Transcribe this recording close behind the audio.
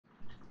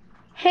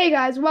Hey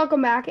guys,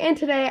 welcome back, and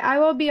today I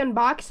will be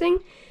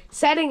unboxing,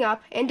 setting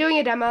up, and doing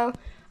a demo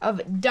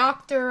of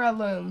Dr.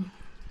 ILLUME.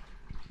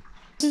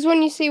 This is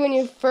when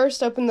you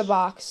first open the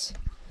box.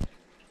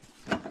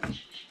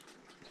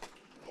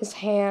 His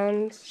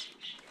hands.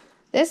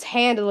 This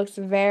hand looks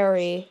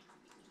very,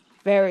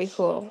 very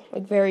cool,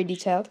 like very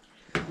detailed.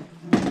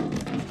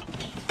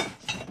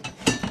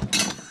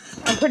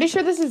 I'm pretty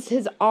sure this is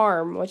his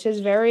arm, which is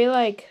very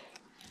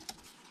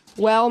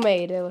well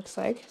made, it looks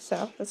like,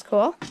 so that's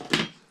cool.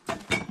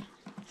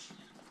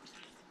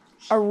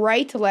 A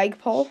right leg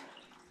pull,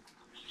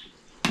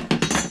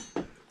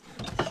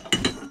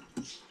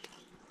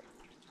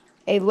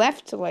 a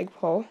left leg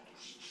pull,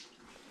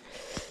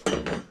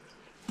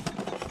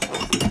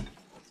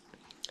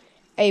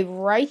 a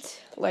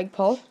right leg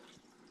pull,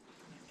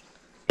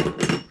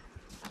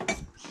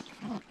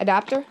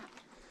 adapter,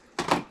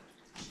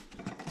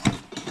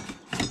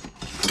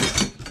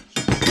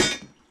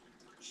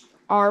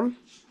 arm,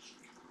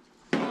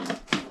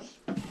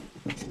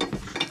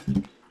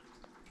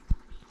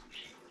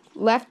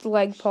 left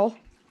leg pull,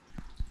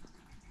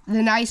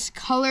 the nice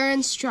color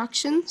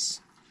instructions,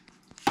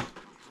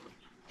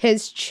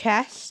 his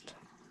chest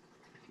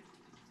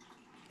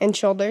and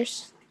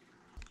shoulders,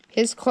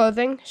 his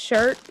clothing,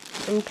 shirt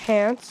and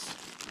pants.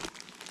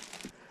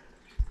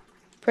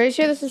 Pretty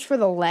sure this is for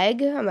the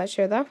leg, I'm not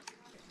sure though.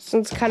 This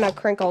one's kind of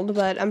crinkled,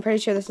 but I'm pretty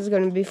sure this is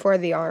going to be for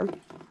the arm.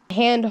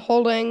 Hand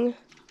holding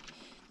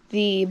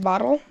the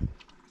bottle.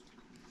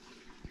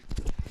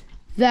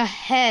 The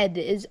head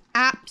is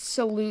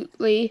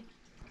absolutely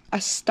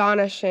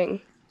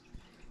astonishing.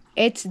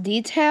 Its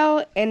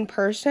detail in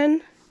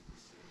person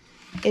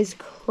is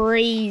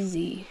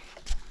crazy.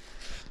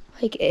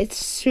 It's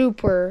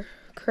super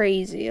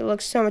crazy. It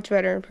looks so much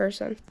better in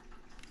person.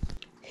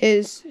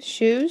 His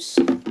shoes.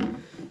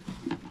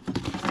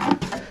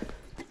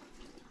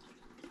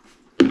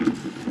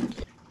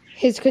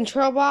 His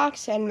control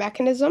box and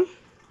mechanism.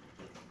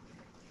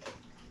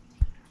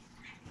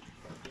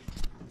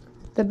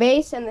 The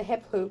base and the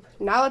hip hoop.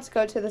 Now let's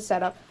go to the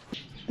setup.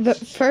 The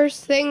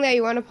first thing that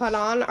you want to put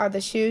on are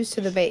the shoes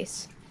to the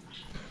base.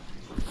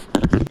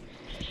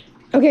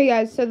 Okay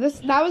guys, so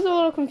that was a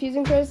little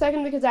confusing for a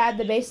second because I had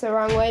the base the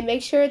wrong way.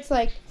 Make sure it's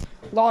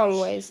long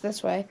ways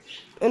this way.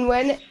 And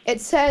when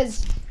it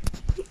says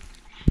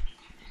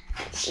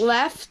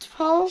left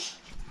pull,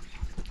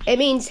 it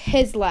means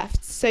his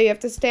left. So you have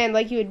to stand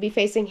like you would be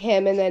facing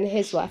him and then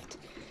his left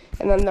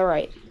and then the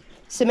right.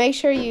 So make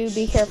sure you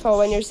be careful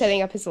when you're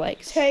setting up his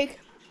legs. Take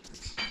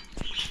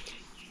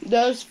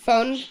those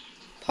phone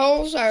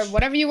poles or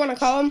whatever you want to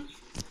call them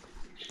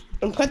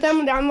and put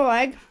them down the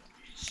leg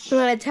and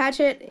then attach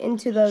it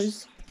into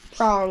those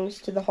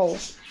prongs to the hole.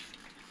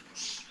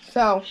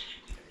 So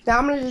now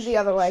I'm going to do the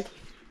other leg.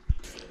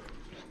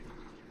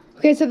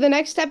 Okay, so the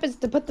next step is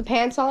to put the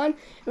pants on.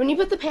 When you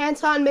put the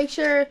pants on, make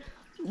sure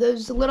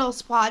those little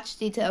splotch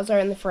details are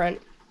in the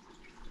front.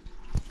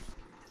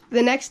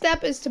 The next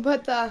step is to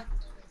put the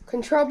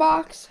control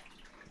box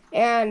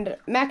and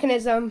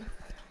mechanism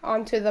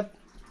onto the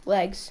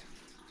legs.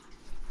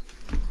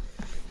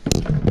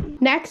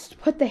 Next,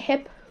 put the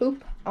hip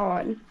hoop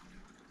on.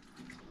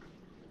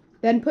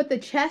 Then put the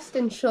chest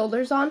and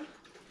shoulders on.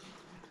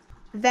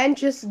 Then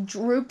just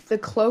droop the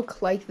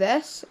cloak like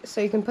this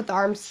so you can put the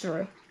arms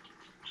through.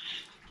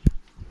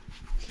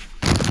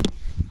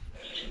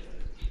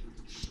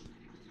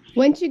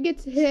 Once you get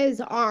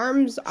his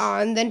arms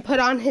on, then put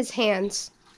on his hands.